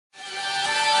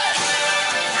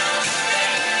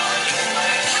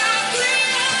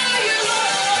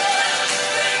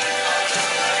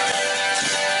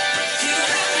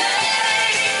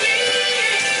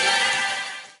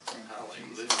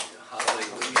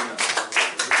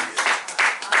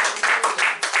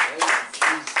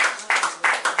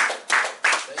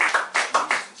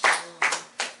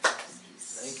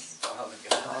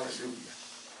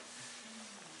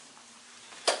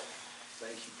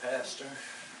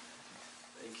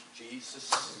Jesus,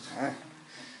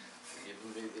 for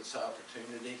giving me this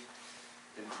opportunity.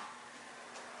 And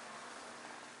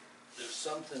there's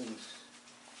something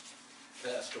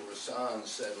Pastor Rasan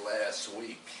said last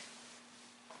week,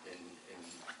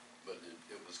 but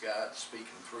it was God speaking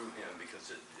through him,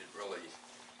 because it really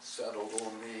settled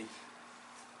on me.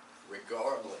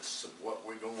 Regardless of what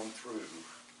we're going through,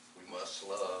 we must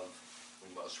love,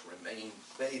 we must remain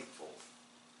faithful.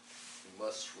 We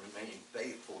must remain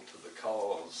faithful to the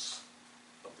cause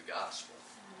of the gospel.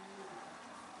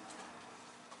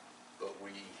 But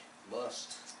we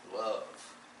must love.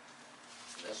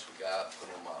 And that's what God put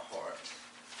on my heart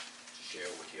to share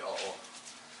with y'all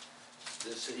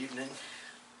this evening,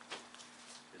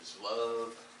 is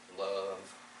love, love,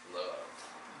 love.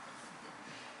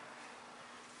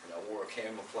 And I wore a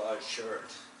camouflage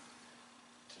shirt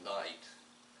tonight,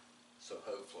 so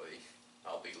hopefully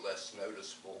I'll be less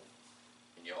noticeable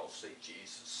and y'all see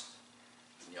Jesus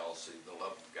and y'all see the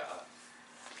love of God,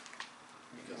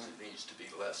 because it needs to be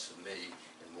less of me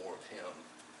and more of him.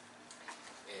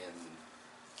 And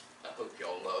I hope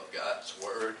y'all love God's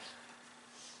word,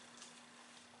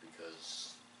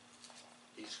 because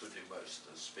he's going to do most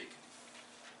of the speaking.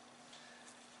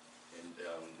 And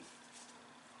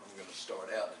I'm going to start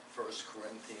out at 1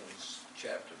 Corinthians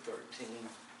chapter 13.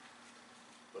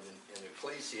 But in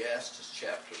Ecclesiastes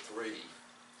chapter 3, it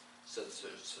says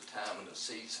there's a time and a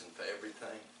season for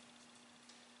everything.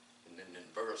 And then in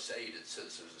verse 8, it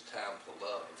says there's a time for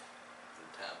love and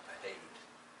a time for hate.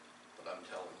 But I'm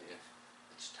telling you,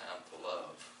 it's time for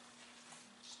love.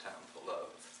 It's time for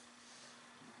love.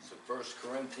 So 1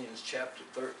 Corinthians chapter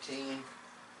 13,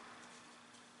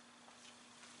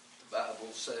 the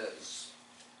Bible says,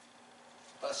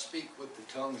 if I speak with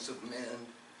the tongues of men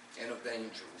and of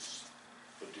angels,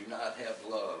 but do not have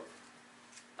love,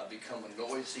 I become a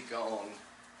noisy gong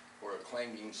or a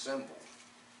clanging cymbal.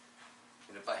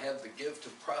 And if I have the gift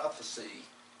of prophecy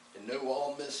and know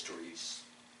all mysteries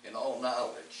and all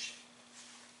knowledge,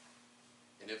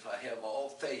 and if I have all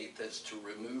faith as to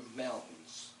remove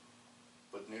mountains,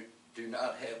 but do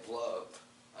not have love,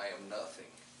 I am nothing.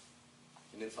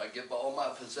 And if I give all my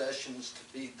possessions to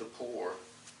feed the poor,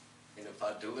 and if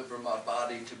I deliver my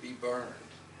body to be burned,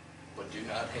 but do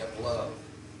not have love,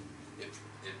 it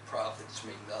profits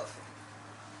me nothing.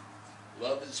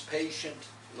 Love is patient,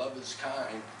 love is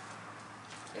kind,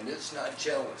 and is not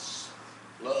jealous.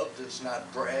 Love does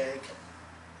not brag,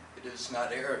 it is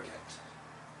not arrogant,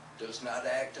 does not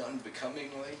act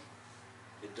unbecomingly,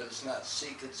 it does not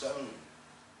seek its own,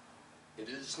 it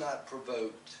is not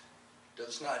provoked,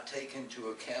 does not take into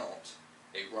account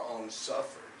a wrong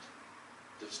suffered,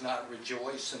 does not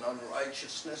rejoice in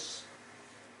unrighteousness,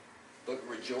 but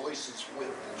rejoices with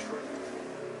the truth,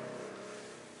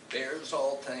 bears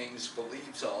all things,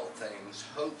 believes all things,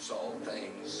 hopes all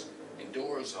things,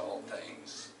 endures all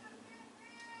things.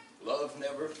 Love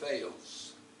never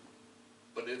fails,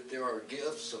 but if there are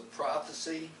gifts of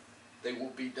prophecy, they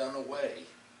will be done away.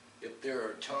 If there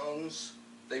are tongues,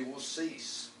 they will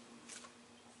cease.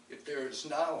 If there is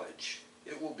knowledge,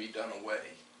 it will be done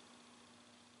away.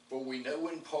 For we know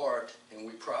in part, and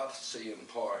we prophesy in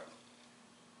part.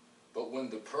 But when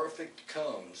the perfect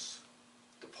comes,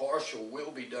 the partial will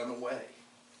be done away.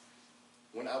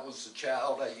 When I was a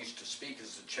child, I used to speak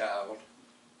as a child,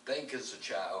 think as a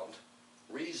child,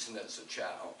 reason as a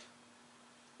child.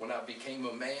 When I became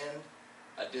a man,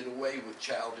 I did away with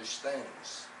childish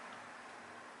things.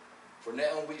 For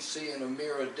now we see in a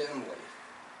mirror dimly,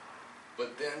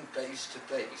 but then face to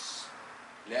face.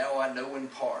 Now I know in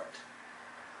part,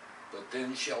 but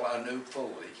then shall I know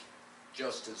fully,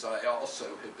 just as I also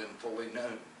have been fully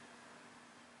known.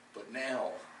 But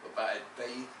now abide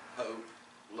faith, hope,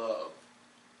 love,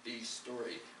 these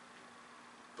three.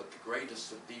 But the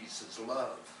greatest of these is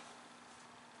love.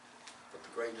 But the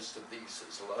greatest of these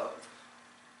is love.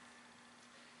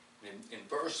 In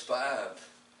verse 5, it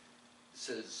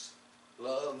says,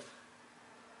 love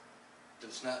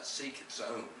does not seek its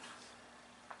own.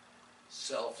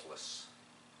 Selfless.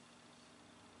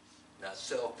 Not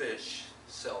selfish,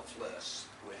 selfless.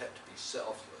 We have to be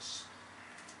selfless.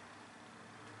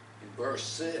 In verse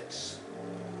 6,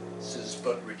 it says,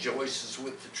 but rejoices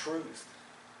with the truth.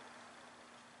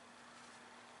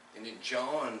 And in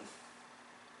John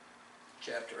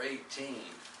chapter 18,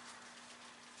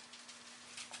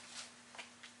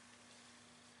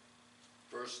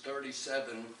 verse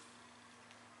 37 and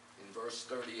verse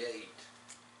 38,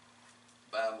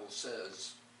 the Bible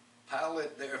says,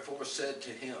 Pilate therefore said to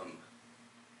him,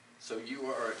 so you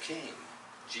are a king?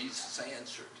 Jesus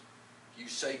answered, you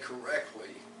say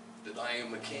correctly that I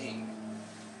am a king.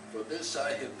 For this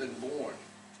I have been born,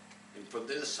 And for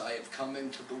this I have come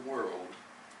into the world,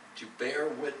 to bear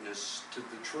witness to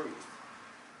the truth.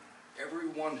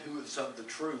 Everyone who is of the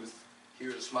truth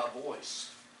hears my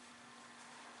voice.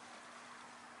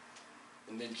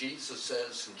 And then Jesus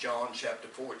says in John chapter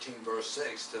 14, verse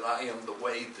 6, that I am the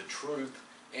way, the truth,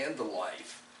 and the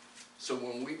life. So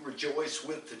when we rejoice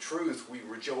with the truth, we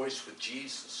rejoice with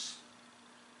Jesus.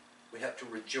 We have to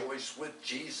rejoice with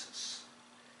Jesus.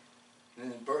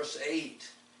 And in verse 8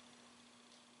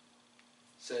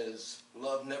 says,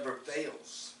 love never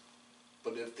fails.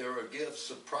 But if there are gifts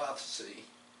of prophecy,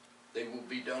 they will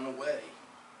be done away.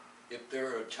 If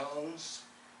there are tongues,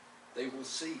 they will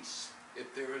cease.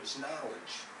 If there is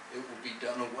knowledge, it will be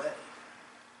done away.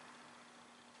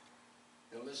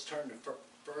 Now let's turn to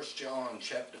 1 John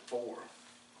chapter 4.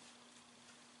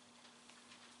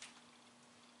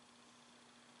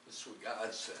 This is what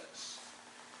God says.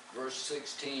 Verse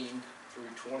 16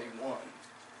 through 21.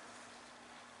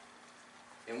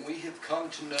 And we have come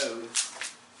to know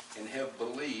and have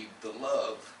believed the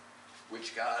love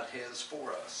which God has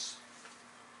for us.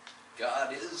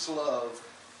 God is love,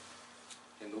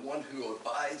 and the one who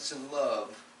abides in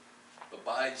love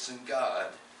abides in God,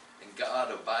 and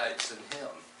God abides in him.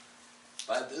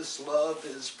 By this love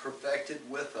is perfected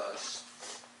with us,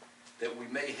 that we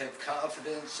may have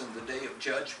confidence in the day of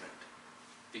judgment,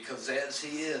 because as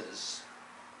he is,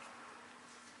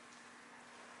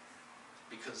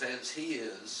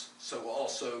 so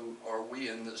also are we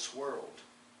in this world.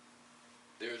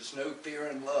 There is no fear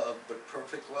in love, but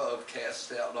perfect love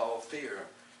casts out all fear,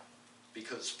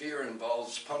 because fear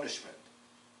involves punishment.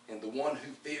 And the one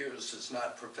who fears is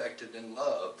not perfected in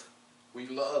love. We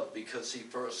love because he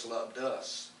first loved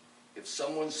us. If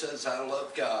someone says, I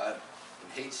love God,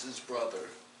 and hates his brother,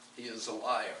 he is a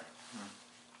liar.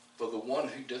 For the one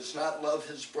who does not love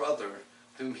his brother,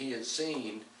 whom he has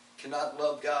seen, cannot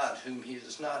love God, whom he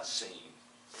has not seen.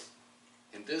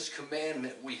 And this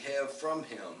commandment we have from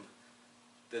him,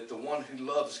 that the one who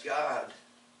loves God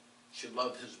should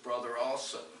love his brother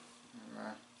also.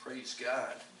 Right. Praise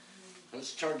God.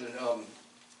 Let's turn to the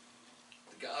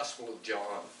Gospel of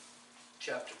John,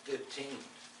 chapter 15.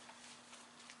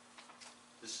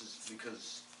 This is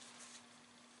because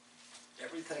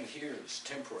everything here is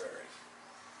temporary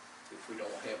if we don't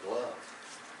have love.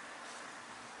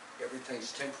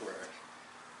 Everything's temporary.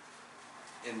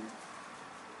 In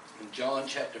John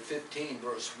chapter 15,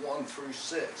 verse 1 through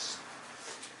 6,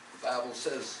 the Bible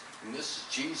says, and this is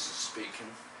Jesus speaking,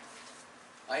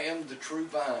 I am the true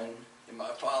vine, and my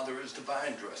Father is the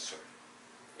vine dresser.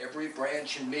 Every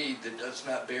branch in me that does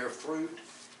not bear fruit,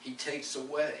 he takes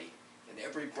away. And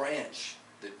every branch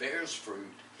that bears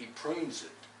fruit, he prunes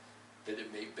it, that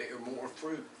it may bear more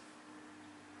fruit.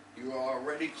 You are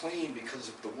already clean because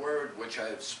of the word which I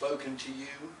have spoken to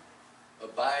you.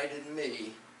 Abide in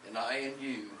me, and I in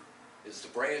you, as the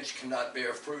branch cannot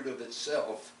bear fruit of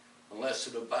itself unless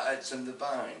it abides in the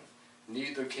vine.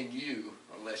 Neither can you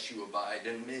unless you abide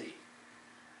in me.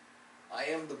 I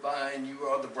am the vine, you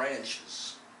are the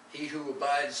branches. He who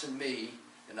abides in me,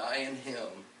 and I in him,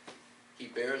 he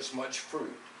bears much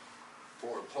fruit.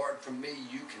 For apart from me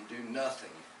you can do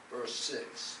nothing. Verse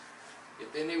 6.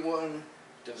 If anyone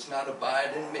does not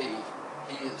abide in me,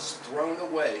 he is thrown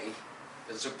away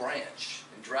as a branch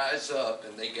and dries up,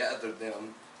 and they gather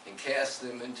them and cast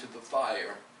them into the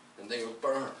fire, and they are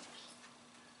burned.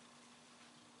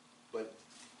 But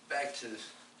back to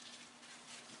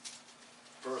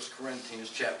 1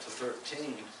 Corinthians chapter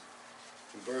 13,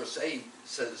 in verse 8, it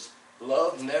says,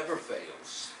 love never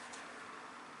fails.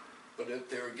 But if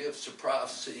there are gifts of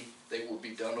prophecy, they will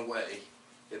be done away.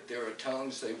 If there are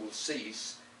tongues, they will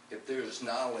cease. If there is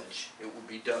knowledge, it will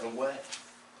be done away.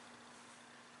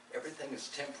 Everything is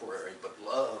temporary, but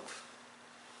love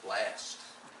lasts.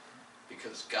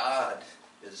 Because God,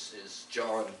 as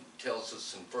John tells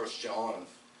us in 1 John,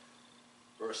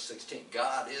 verse 16,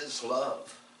 God is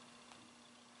love.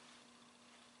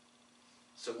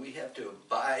 So we have to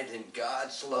abide in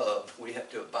God's love. We have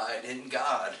to abide in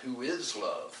God, who is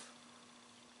love,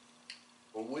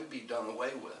 or would be done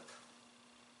away with.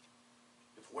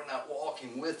 If we're not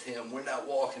walking with him, we're not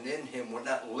walking in him, we're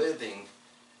not living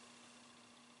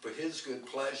for his good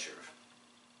pleasure.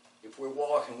 If we're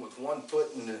walking with one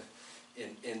foot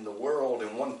in the world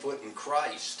and one foot in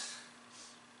Christ,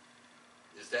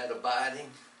 is that abiding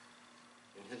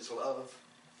in his love?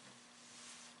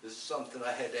 This is something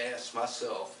I had to ask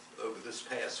myself over this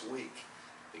past week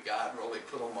that God really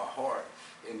put on my heart.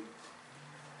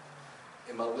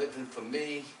 Am I living for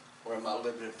me, or am I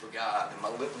living for God? Am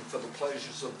I living for the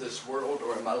pleasures of this world,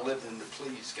 or am I living to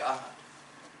please God?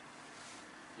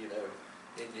 You know,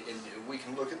 and we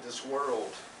can look at this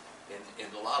world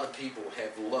And a lot of people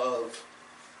have love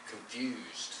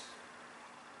confused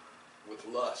with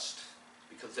lust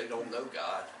because they don't know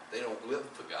God. They don't live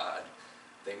for God.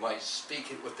 They might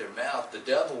speak it with their mouth. The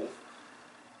devil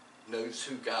knows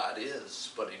who God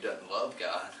is, but he doesn't love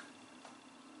God.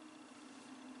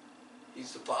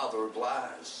 He's the father of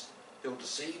lies. He'll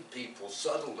deceive people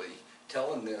subtly,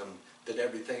 telling them that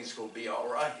everything's going to be all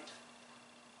right.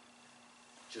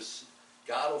 Just,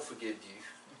 God will forgive you.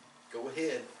 Go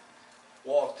ahead.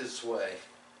 Walk this way.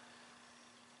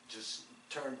 Just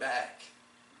turn back.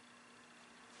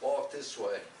 Walk this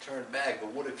way. Turn back.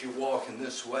 But what if you're walking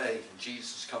this way and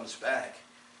Jesus comes back?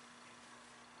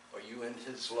 Are you in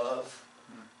his love?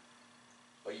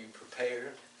 Are you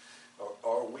prepared? Or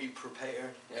are we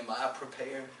prepared? Am I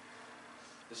prepared?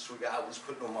 This is what God was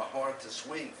putting on my heart this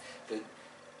week, that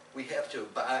we have to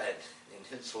abide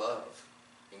in his love.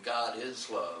 And God is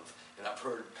love. And I've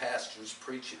heard pastors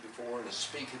preach it before and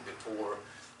speak it before,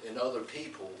 and other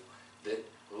people, that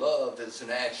love is an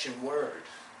action word.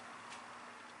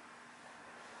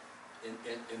 In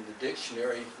the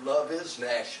dictionary, love is an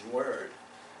action word,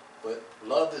 but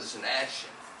love is an action.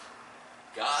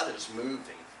 God is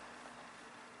moving.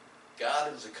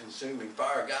 God is a consuming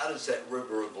fire. God is that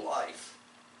river of life.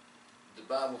 The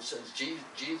Bible says,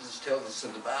 Jesus tells us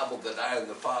in the Bible that I and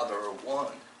the Father are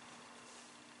one.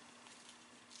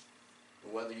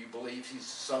 And whether you believe he's the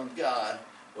Son of God,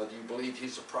 whether you believe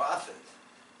he's a prophet,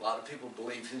 a lot of people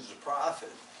believe he's a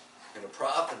prophet. And a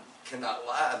prophet cannot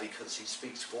lie because he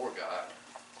speaks for God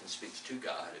and speaks to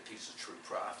God if he's a true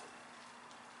prophet.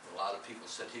 And a lot of people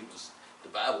said the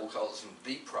Bible calls him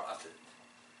the prophet.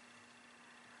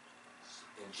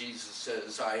 And Jesus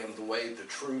says, I am the way, the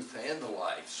truth, and the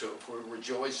life. So if we're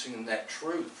rejoicing in that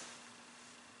truth,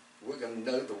 we're going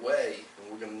to know the way,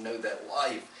 and we're going to know that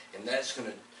life. And that's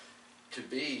going to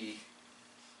be,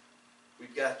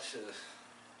 we've got to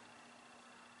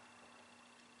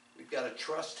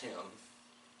trust him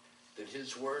that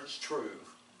his word's true.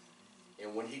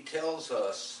 And when he tells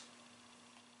us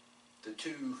the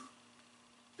two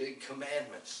big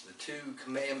commandments, the two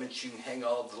commandments you can hang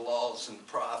all the laws and the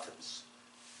prophets,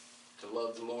 to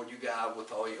love the Lord your God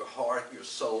with all your heart, your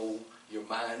soul, your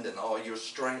mind, and all your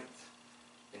strength,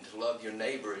 and to love your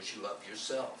neighbor as you love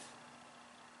yourself.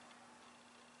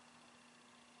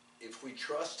 If we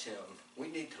trust him, we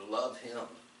need to love him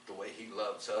the way he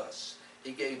loves us.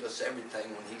 He gave us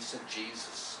everything when he sent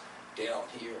Jesus down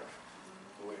here.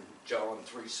 When John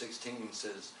 3:16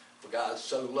 says, for God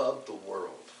so loved the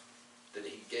world that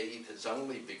he gave his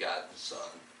only begotten Son,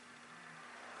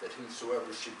 that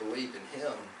whosoever should believe in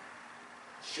him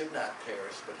should not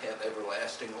perish but have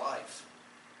everlasting life.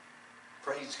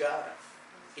 Praise God.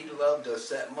 He loved us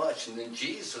that much, and then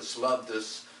Jesus loved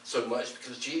us so much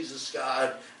because Jesus,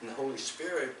 God, and the Holy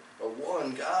Spirit are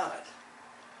one God.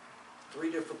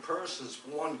 Three different persons,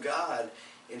 one God.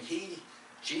 And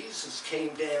Jesus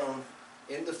came down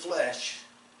in the flesh,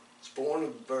 was born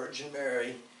of the Virgin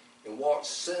Mary, and walked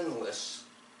sinless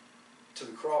to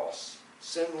the cross,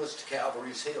 sinless to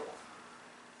Calvary's Hill.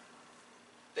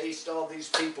 Faced all these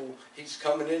people. He's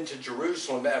coming into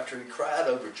Jerusalem after he cried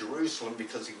over Jerusalem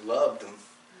because he loved them,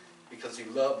 because he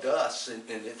loved us. And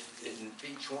if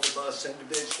each one of us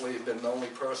individually had been the only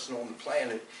person on the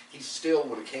planet, he still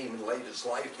would have came and laid his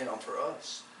life down for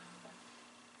us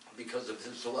because of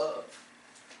his love.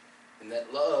 And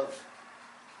that love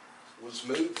was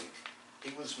moving.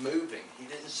 He was moving. He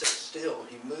didn't sit still.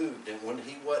 He moved. And when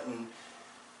he wasn't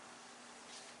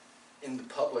in the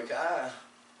public eye,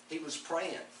 he was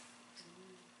praying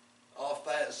off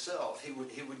by himself.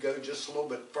 He would go just a little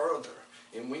bit further.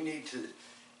 And we need to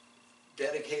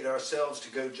dedicate ourselves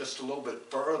to go just a little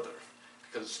bit further,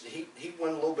 because he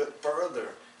went a little bit further,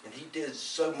 and he did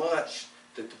so much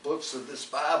that the books of this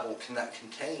Bible cannot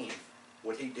contain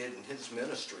what he did in his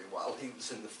ministry while he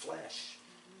was in the flesh.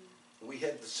 We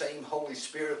had the same Holy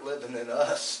Spirit living in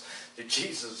us that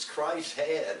Jesus Christ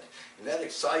had. And that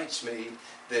excites me,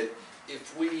 that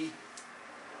if we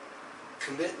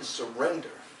commit and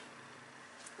surrender,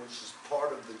 which is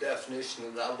part of the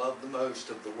definition that I love the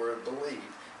most of the word believe,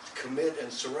 commit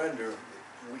and surrender.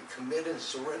 We commit and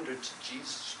surrender to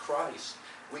Jesus Christ.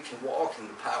 We can walk in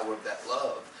the power of that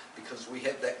love because we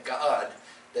have that God,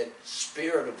 that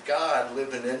Spirit of God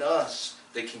living in us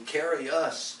that can carry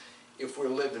us if we're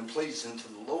living pleasing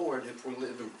to the Lord, if we're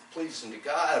living pleasing to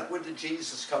God. What did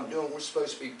Jesus come doing? We're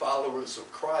supposed to be followers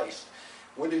of Christ.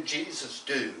 What did Jesus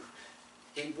do?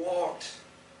 He walked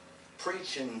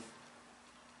preaching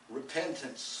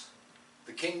repentance.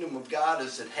 The kingdom of God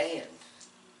is at hand.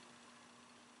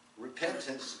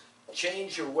 Repentance.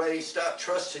 Change your way. Stop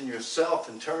trusting yourself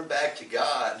and turn back to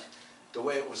God. the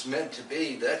way it was meant to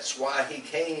be. That's why he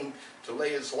came, to lay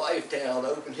his life down,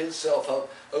 open himself up,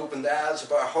 open the eyes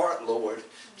of our heart, Lord.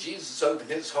 Jesus opened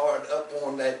his heart up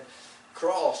on that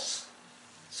cross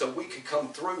so we could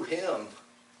come through him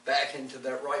back into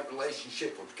that right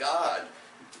relationship with God.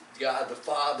 God the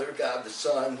Father, God the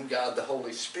Son, and God the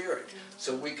Holy Spirit.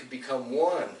 So we could become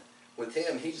one with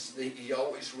him. He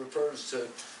always refers to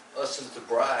us as the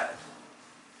bride,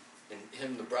 and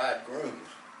him the bridegroom.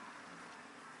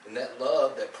 And that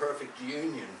love, that perfect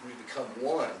union, we become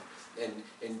one.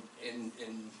 And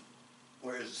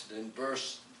whereas in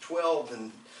verse 12,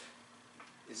 and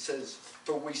it says,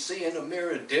 "For we see in a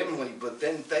mirror dimly, but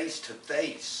then face to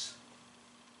face.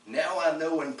 Now I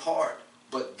know in part,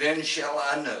 but then shall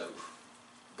I know.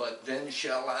 But then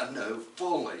shall I know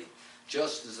fully,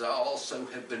 just as I also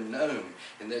have been known."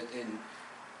 And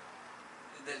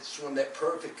that's when that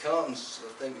perfect comes.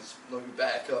 I think it's, let me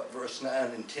back up, verse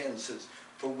 9 and 10 says,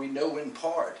 "For we know in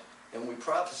part, and we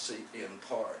prophesy in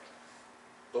part.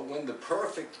 But when the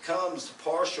perfect comes, the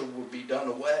partial will be done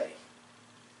away."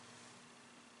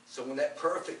 So when that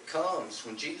perfect comes,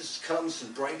 when Jesus comes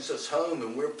and brings us home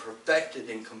and we're perfected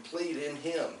and complete in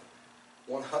him,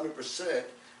 100%,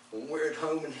 when we're at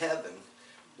home in heaven,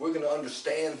 we're going to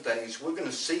understand things. We're going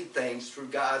to see things through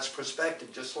God's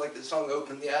perspective. Just like the song,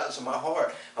 "Open the Eyes of My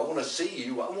Heart." I want to see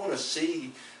you. I want to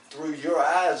see through your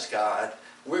eyes, God.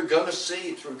 We're going to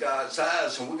see through God's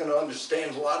eyes, and we're going to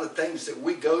understand a lot of things that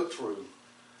we go through.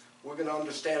 We're going to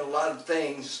understand a lot of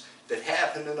things that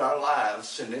happen in our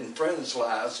lives and in friends'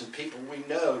 lives and people we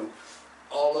know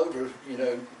all over,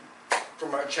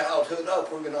 from our childhood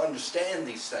up. We're going to understand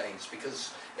these things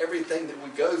because everything that we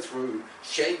go through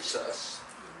shapes us.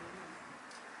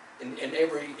 And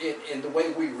the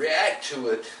way we react to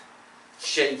it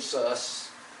shapes us.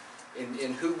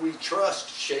 And who we trust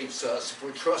shapes us. If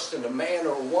we're trusting a man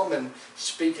or a woman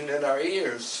speaking in our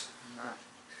ears,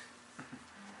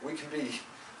 we can be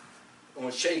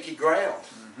on shaky ground.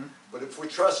 But if we're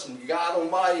trusting God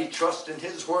Almighty, trusting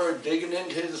his word, digging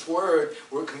into his word,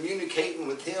 we're communicating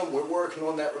with him, we're working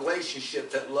on that relationship,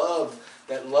 that love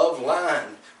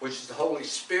line, which is the Holy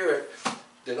Spirit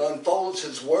that unfolds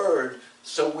his word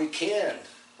so we can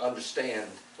understand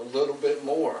a little bit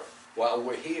more while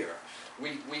we're here.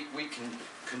 We can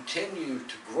continue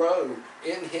to grow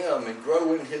in him and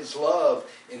grow in his love,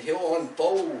 and he'll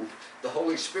unfold. The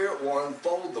Holy Spirit will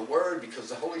unfold the word, because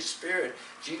the Holy Spirit,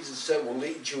 Jesus said, will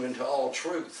lead you into all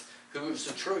truth. Who is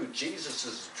the truth? Jesus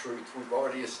is the truth. We've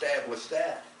already established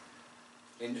that.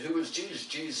 And who is Jesus?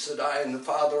 Jesus said, "I and the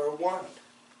Father are one."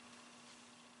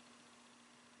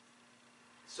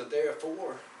 So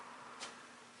therefore,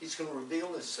 he's going to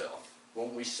reveal himself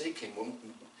when we seek him.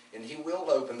 And he will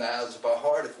open the eyes of our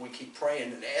heart if we keep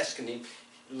praying and asking him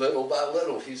little by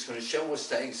little. He's going to show us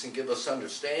things and give us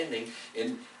understanding.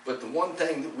 But the one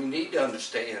thing that we need to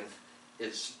understand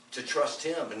is to trust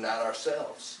him and not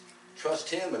ourselves. Trust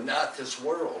him and not this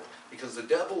world. Because the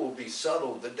devil will be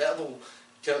subtle. The devil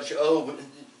tells you, "Oh,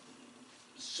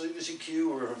 Susie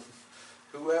Q or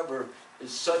whoever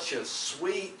is such a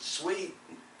sweet, sweet,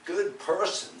 good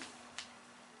person."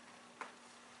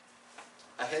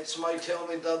 I had somebody tell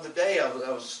me the other day, I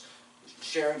was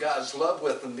sharing God's love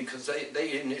with them because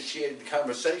they initiated the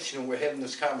conversation, and we're having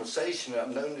this conversation.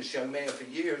 I've known this young man for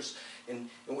years,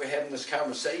 and we're having this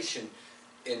conversation,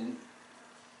 and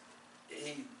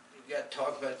he got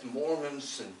talking about the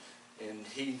Mormons, and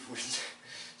he was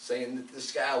saying that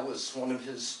this guy was one of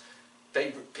his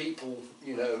favorite people.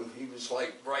 He was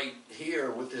like right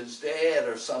here with his dad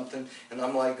or something, and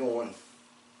I'm like going,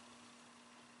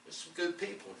 there's some good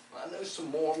people. I know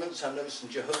some Mormons, I know some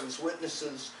Jehovah's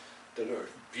Witnesses that are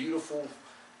beautiful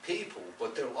people,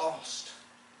 but they're lost.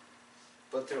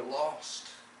 But they're lost.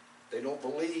 They don't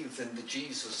believe in the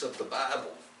Jesus of the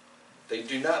Bible. They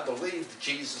do not believe the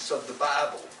Jesus of the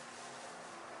Bible.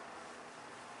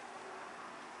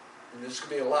 And there's going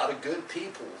to be a lot of good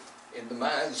people in the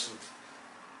minds of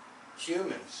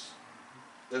humans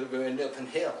that are going to end up in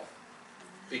hell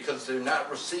because they're not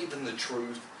receiving the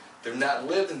truth, they're not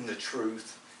living the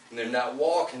truth, and they're not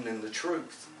walking in the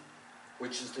truth,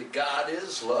 which is that God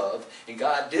is love, and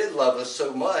God did love us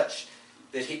so much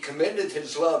that he commended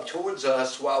his love towards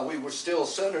us while we were still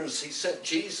sinners. He sent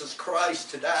Jesus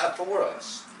Christ to die for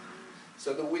us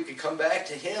so that we could come back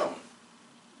to him.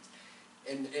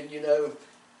 And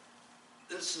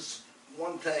this is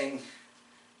one thing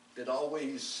that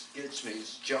always gets me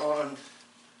is John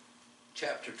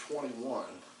chapter 21.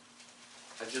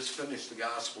 I just finished the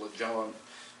Gospel of John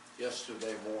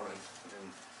yesterday morning,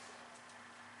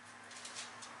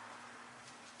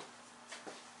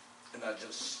 and I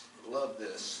just love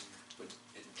this. But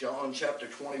in John chapter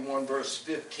 21, verse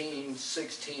 15,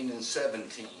 16, and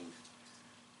 17.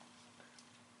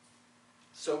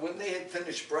 So when they had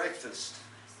finished breakfast,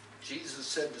 Jesus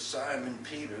said to Simon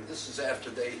Peter, this is after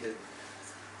they had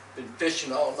been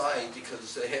fishing all night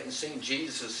because they hadn't seen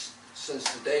Jesus since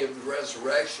the day of the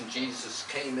resurrection. Jesus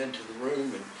came into the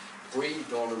room and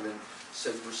breathed on them and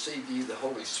said, receive ye the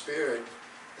Holy Spirit.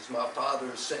 As my Father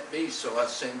has sent me, so I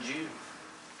send you.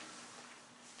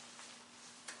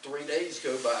 3 days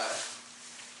go by,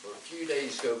 or a few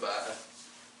days go by,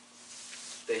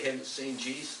 they haven't seen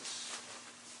Jesus.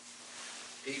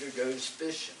 Peter goes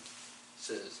fishing,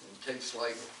 says, and takes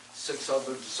like 6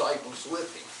 other disciples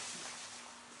with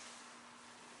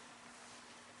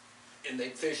him. And they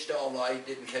fished all night,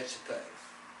 didn't catch a thing.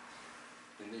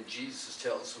 And then Jesus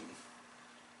tells them,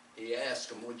 he asked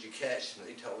them, what'd you catch? And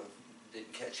they tell him,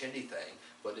 didn't catch anything.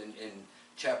 But in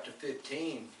chapter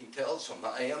 15, he tells them,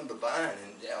 I am the vine,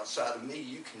 and outside of me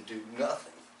you can do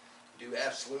nothing. Do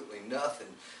absolutely nothing.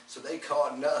 So they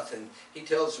caught nothing. He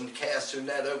tells them to cast their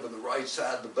net over the right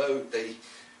side of the boat. They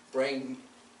bring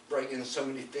in so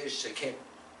many fish they can't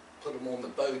put them on the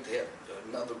boat. They have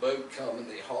another boat come and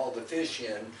they haul the fish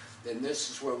in. And this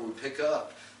is where we pick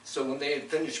up. So when they had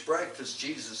finished breakfast,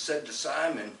 Jesus said to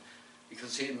Simon,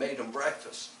 because he had made them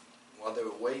breakfast while they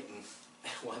were waiting,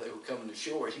 while they were coming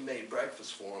ashore, he made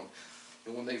breakfast for them.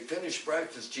 And when they finished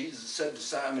breakfast, Jesus said to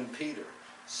Simon Peter,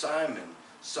 Simon,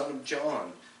 son of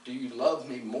John, do you love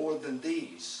me more than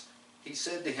these? He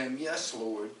said to him, yes,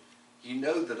 Lord, you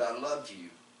know that I love you.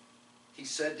 He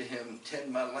said to him,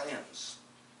 tend my lambs.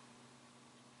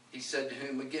 He said to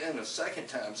him again a second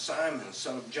time, Simon,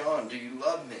 son of John, do you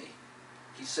love me?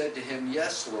 He said to him,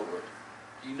 yes, Lord,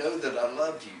 you know that I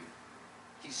love you.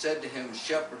 He said to him,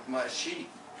 shepherd my sheep.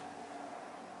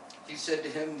 He said to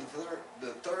him the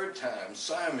third time,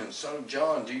 Simon, son of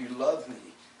John, do you love me?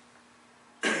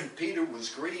 Peter was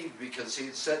grieved because he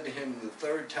had said to him the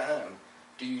third time,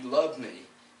 do you love me?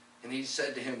 And he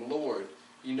said to him, Lord,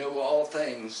 you know all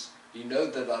things. You know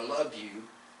that I love you.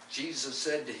 Jesus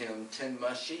said to him, tend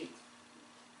my sheep.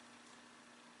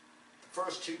 The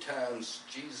first 2 times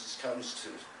Jesus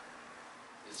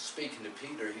is speaking to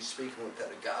Peter, he's speaking with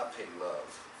that agape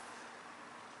love.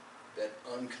 That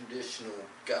unconditional,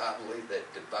 godly,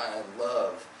 that divine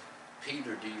love.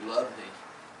 Peter, do you love me?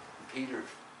 And Peter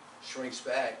shrinks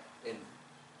back and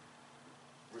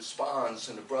responds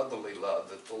in a brotherly love,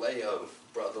 the phileo,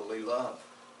 brotherly love.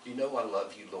 You know I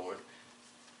love you, Lord.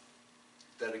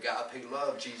 That agape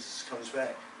love, Jesus comes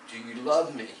back. Do you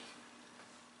love me?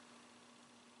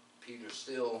 Peter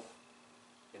still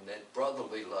in that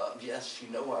brotherly love. Yes, you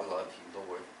know I love you,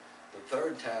 Lord. The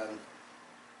third time,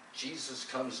 Jesus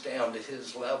comes down to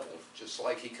his level, just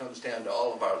like he comes down to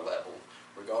all of our level,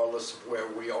 regardless of where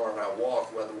we are in our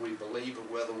walk, whether we believe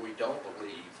or whether we don't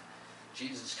believe.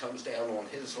 Jesus comes down on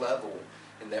his level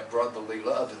in that brotherly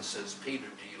love and says, Peter,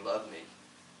 do you love me?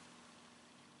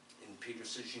 And Peter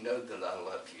says, you know that I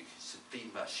love you. He said,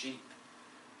 feed my sheep.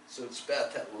 So it's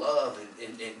about that love,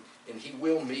 and he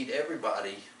will meet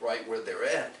everybody right where they're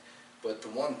at. But the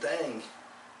one thing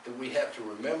that we have to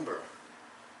remember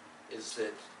is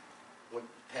that what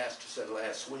the pastor said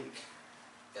last week,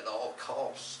 at all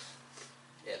cost,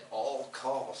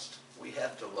 we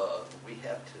have to love. We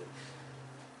have to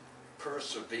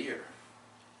persevere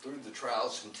through the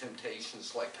trials and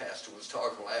temptations, like Pastor was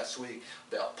talking last week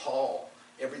about Paul,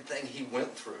 everything he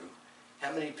went through.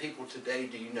 How many people today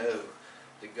do you know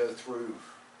that go through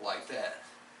like that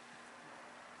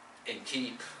and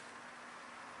keep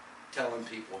telling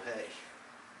people, hey,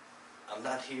 I'm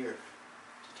not here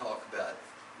to talk about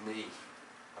me.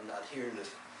 I'm not here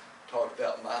to talk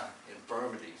about my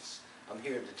infirmities. I'm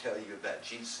here to tell you about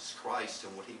Jesus Christ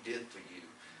and what he did for you,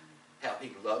 how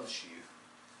he loves you,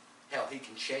 how he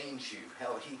can change you,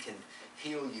 how he can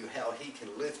heal you, how he can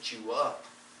lift you up,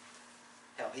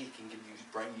 how he can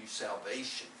bring you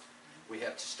salvation. We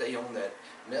have to stay on that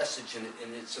message, and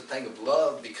it's a thing of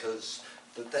love, because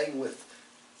the thing with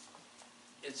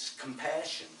it's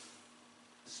compassion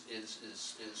is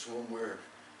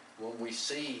when we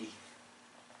see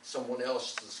someone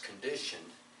else's condition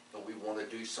and we want to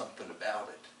do something about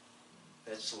it.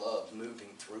 That's love moving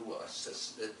through us.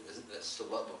 That's the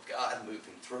love of God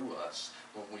moving through us.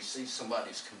 When we see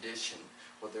somebody's condition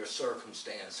or their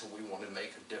circumstance and we want to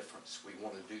make a difference, we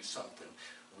want to do something,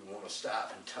 we want to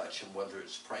stop and touch them, whether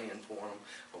it's praying for them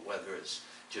or whether it's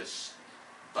just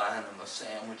buying them a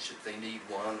sandwich if they need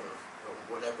one,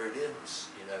 or whatever it is.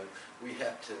 You know, we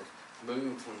have to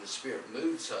move when the Spirit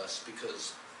moves us,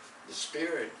 because the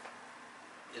Spirit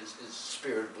is the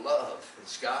Spirit of love.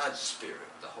 It's God's Spirit,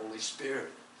 the Holy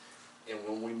Spirit. And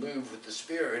when we move with the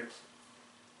Spirit,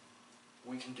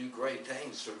 we can do great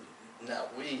things.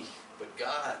 Not we, but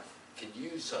God can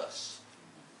use us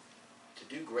to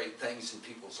do great things in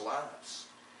people's lives.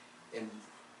 And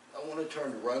I want to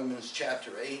turn to Romans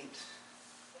chapter 8.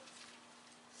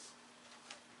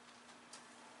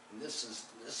 And this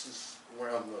is where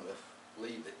I'm going to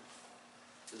leave it.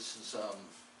 This is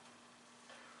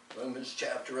Romans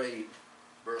chapter 8,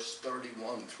 verse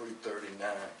 31 through 39.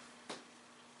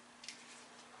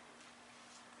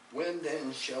 What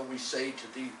then shall we say to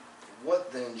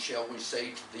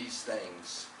these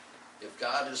things? If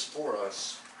God is for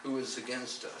us, who is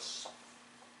against us?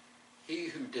 He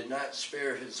who did not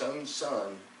spare his own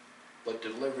son, but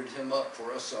delivered him up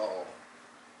for us all,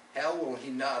 how will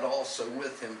he not also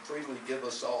with him freely give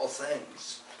us all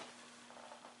things?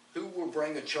 Who will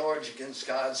bring a charge against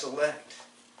God's elect?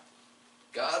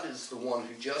 God is the one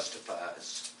who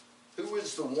justifies. Who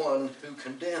is the one who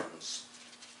condemns?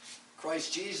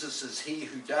 Christ Jesus is he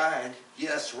who died,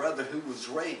 yes, rather who was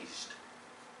raised,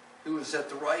 who is at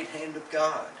the right hand of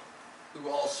God, who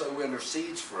also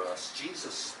intercedes for us.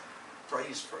 Jesus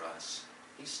prays for us.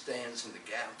 He stands in the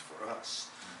gap for us.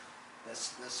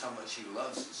 That's how much he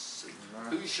loves us.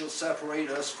 Who shall separate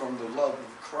us from the love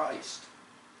of Christ?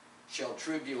 Shall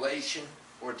tribulation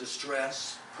or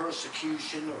distress,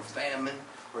 persecution or famine,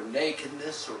 or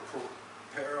nakedness or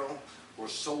peril or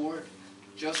sword?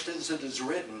 Just as it is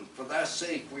written, for thy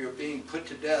sake we are being put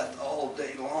to death all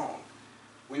day long.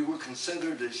 We were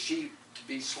considered as sheep to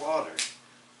be slaughtered.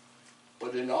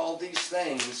 But in all these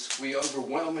things we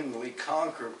overwhelmingly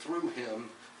conquer through him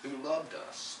who loved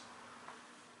us.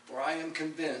 For I am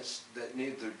convinced that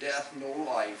neither death nor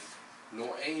life,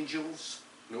 nor angels,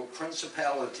 nor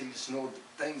principalities, nor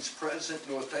things present,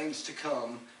 nor things to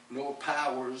come, nor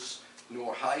powers,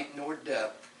 nor height, nor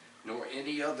depth, nor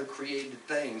any other created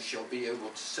thing shall be able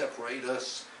to separate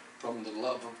us from the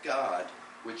love of God,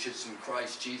 which is in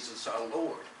Christ Jesus our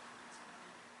Lord.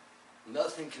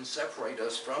 Nothing can separate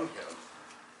us from him,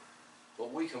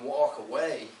 but we can walk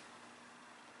away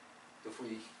if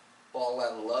we fall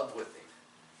out of love with him.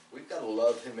 We've got to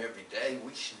love him every day.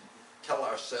 We should tell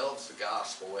ourselves the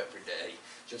gospel every day,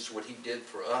 just what he did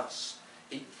for us.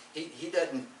 He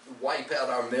doesn't wipe out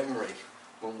our memory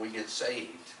when we get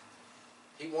saved.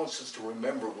 He wants us to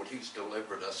remember what he's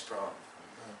delivered us from.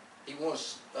 He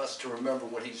wants us to remember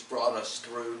what he's brought us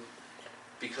through,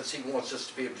 because he wants us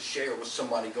to be able to share with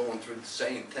somebody going through the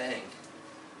same thing,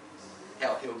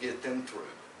 how he'll get them through.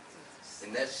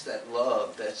 And that's that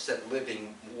love, that's that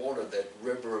living water, that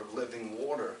river of living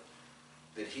water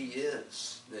that he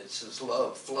is. It's his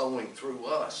love flowing through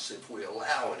us. If we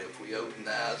allow it, if we open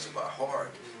the eyes of our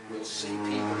heart, we'll see people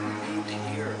who need to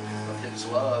hear of his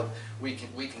love. We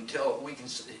can tell,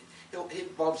 he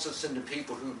bumps us into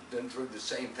people who've been through the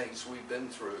same things we've been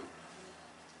through.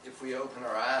 If we open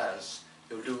our eyes,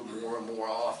 he'll do it more and more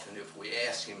often. If we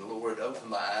ask him, Lord, open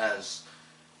my eyes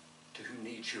to who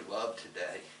needs your love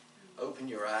today. Open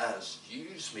your eyes.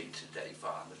 Use me today,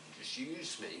 Father. Just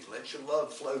use me. Let your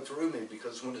love flow through me,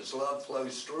 because when his love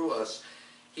flows through us,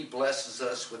 he blesses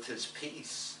us with his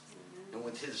peace and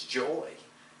with his joy.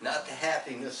 Not the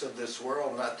happiness of this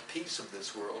world, not the peace of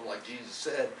this world. Like Jesus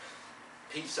said,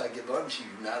 peace I give unto you,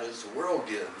 not as the world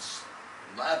gives.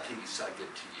 My peace I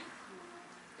give to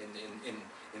you.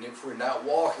 And if we're not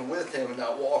walking with him and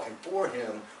not walking for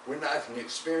him, we're not going to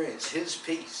experience his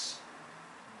peace.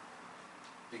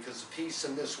 Because the peace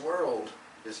in this world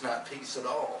is not peace at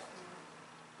all.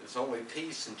 There's only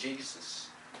peace in Jesus.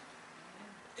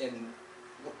 And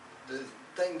the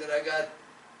thing that I got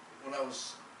when I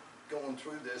was going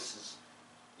through this is,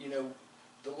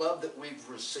 the love that we've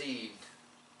received,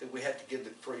 that we have to give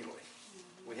it freely.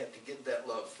 We have to give that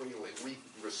love freely. We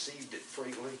received it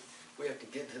freely. We have to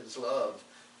give his love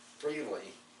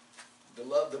freely. The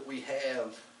love that we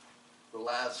have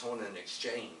relies on an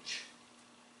exchange.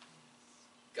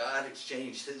 God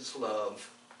exchanged his love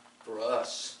for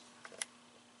us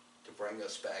to bring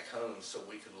us back home so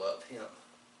we could love him,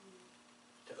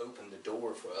 to open the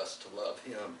door for us to love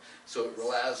him. So it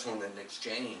relies on an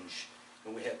exchange,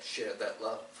 and we have to share that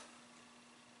love.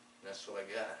 And that's what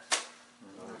I got.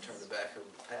 I'm going to turn it back over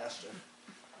to Pastor.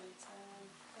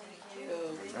 Thank you.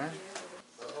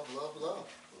 Love, love, love.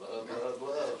 Love, love,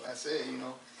 love. That's it,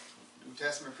 New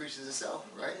Testament preaches itself,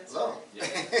 right? Love. Yeah.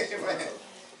 Amen.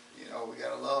 We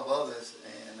got to love others,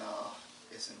 and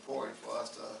it's important for us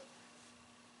to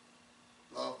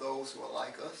love those who are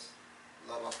like us,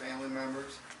 love our family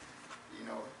members.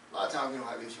 A lot of times we don't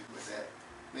have issues with that.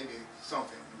 Maybe some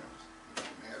family members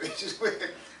we have issues with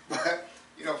it,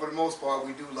 but for the most part,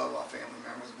 we do love our family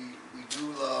members. We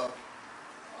do love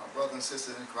our brothers and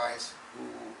sisters in Christ who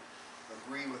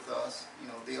agree with us, you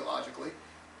know, theologically,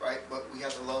 right? But we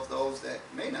have to love those that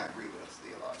may not agree with us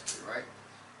theologically, right?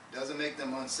 Doesn't make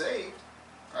them unsaved,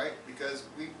 right? Because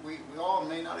we all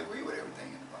may not agree with everything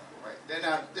in the Bible, right?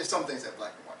 There's some things that are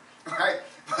black and white, right?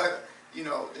 But, you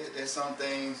know, there's some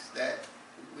things that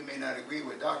we may not agree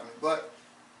with doctrinally, but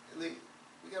at least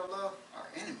we gotta love our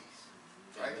enemies,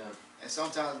 right? Amen. And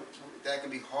sometimes that can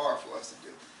be hard for us to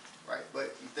do, right?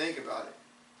 But you think about it,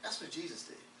 that's what Jesus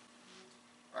did,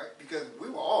 right? Because we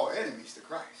were all enemies to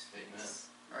Christ. Amen.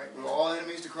 Right? We were all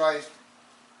enemies to Christ.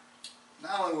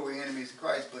 Not only were we enemies to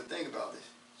Christ, but think about this.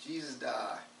 Jesus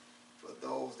died for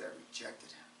those that rejected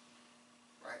him,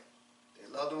 right?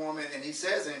 They loved the woman, and he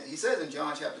says in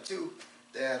John chapter 2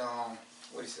 that,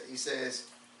 what did he say? He says,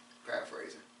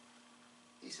 paraphrasing,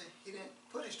 he said he didn't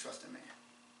put his trust in man.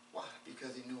 Why?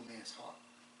 Because he knew man's heart.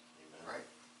 Amen. Right?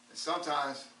 And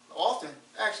sometimes, often,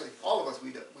 actually, all of us,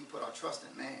 we put our trust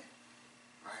in man.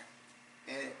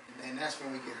 Right? And that's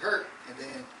when we get hurt. And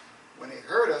then when they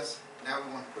hurt us, now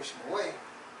we want to push them away.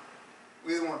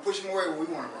 We either want to push them away or we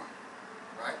want to run.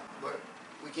 Right? But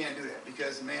we can't do that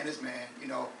because man is man. You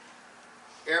know,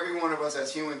 every one of us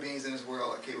as human beings in this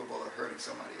world are capable of hurting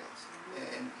somebody else.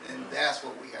 And that's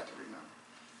what we have to remember.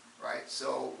 Right?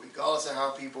 So regardless of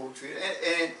how people treat it,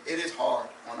 and it is hard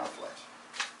on our flesh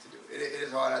to do. It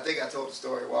is hard. I think I told the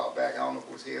story a while back. I don't know if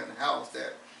it was here in the house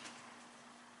that,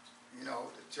 you know,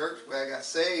 the church where I got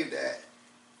saved at,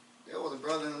 there was a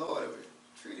brother in the Lord that was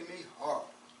treating me hard,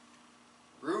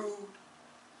 rude,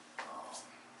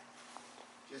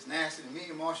 just nasty to me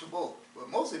and Marshall both, but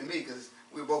mostly to me because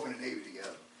we were both in the Navy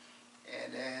together.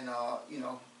 And then, you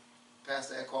know,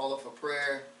 Pastor had called up for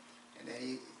prayer, and then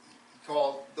he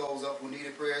called those up who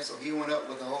needed prayer, so he went up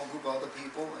with a whole group of other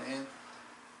people, and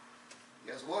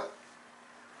guess what?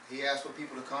 He asked for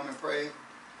people to come and pray.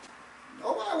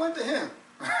 Nobody went to him.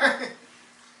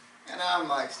 And I'm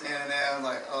like standing there, I'm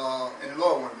like, and the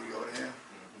Lord wanted me to go to him.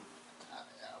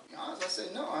 I'll be honest, I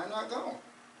said, no, I'm not going.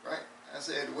 Right? I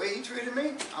said, the way he treated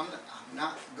me, I'm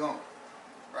not going.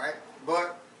 Right?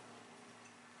 But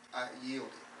I yielded.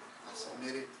 I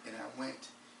submitted, and I went.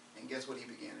 And guess what he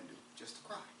began to do? Just to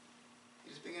cry. He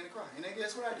just began to cry. And then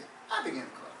guess what I did? I began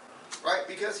to cry. Right?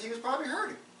 Because he was probably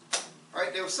hurting.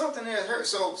 Right? There was something there that hurt.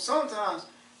 So sometimes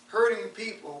hurting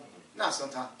people, not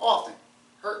sometimes, often,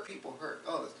 hurt people hurt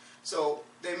others. So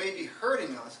they may be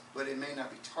hurting us, but it may not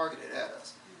be targeted at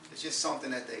us. It's just something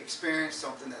that they experienced,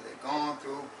 something that they've gone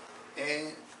through. And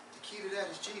the key to that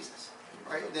is Jesus.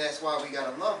 Right? That's why we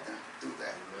got to love them through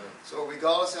that. So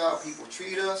regardless of how people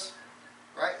treat us,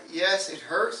 right? Yes, it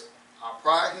hurts. Our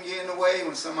pride can get in the way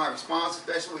when somebody responds,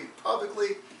 especially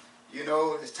publicly. You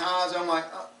know, there's times I'm like,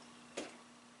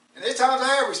 and there's times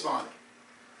I have responded.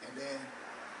 And then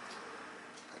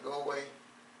I go away.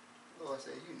 The Lord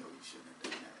said, you know you shouldn't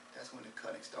have done that. That's when the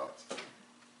cutting starts.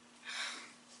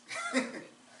 I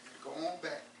gotta go on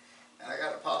back. And I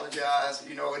gotta apologize,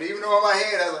 you know, and even though in my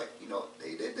head I was like, you know,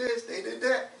 they did this, they did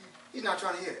that. He's not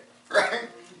trying to hear that, right?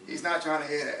 He's not trying to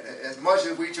hear that. As much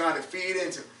as we trying to feed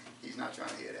into, he's not trying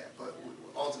to hear that. But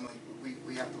ultimately,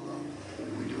 we have to love.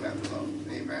 We do have to love.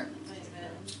 Amen.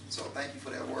 Amen. So thank you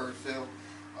for that word, Phil.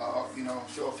 You know,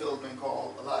 I'm sure Phil's been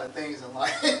called a lot of things in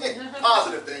life,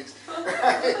 positive things.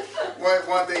 Right?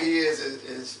 One thing he is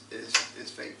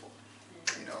faithful.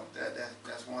 You know,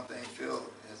 that's one thing Phil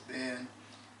has been.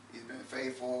 He's been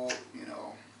faithful. You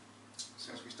know,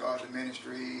 since we started the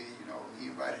ministry. You know, he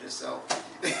invited himself,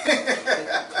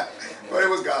 but it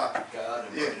was God.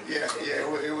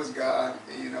 It was God.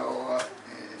 You know,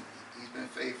 and he's been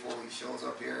faithful. He shows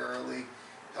up here early,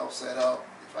 helps set up.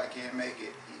 If I can't make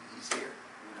it, he's here.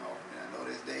 I know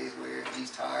there's days where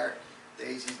he's tired,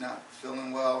 days he's not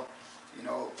feeling well, you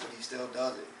know, but he still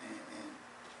does it, and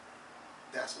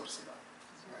that's what it's about,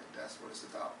 right? That's what it's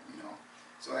about, you know.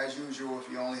 So as usual,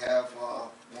 if you only have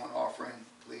one offering,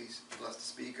 please bless the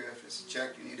speaker. If it's a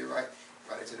check, you need to write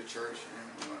it to the church,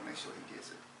 and we want to make sure he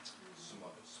gets it.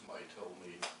 Somebody told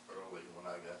me early when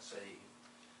I got saved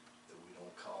that we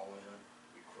don't call in,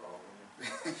 we crawl in.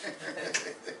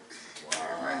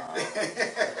 Wow.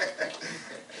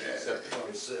 Except if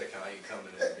I'm sick, I ain't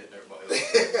coming in.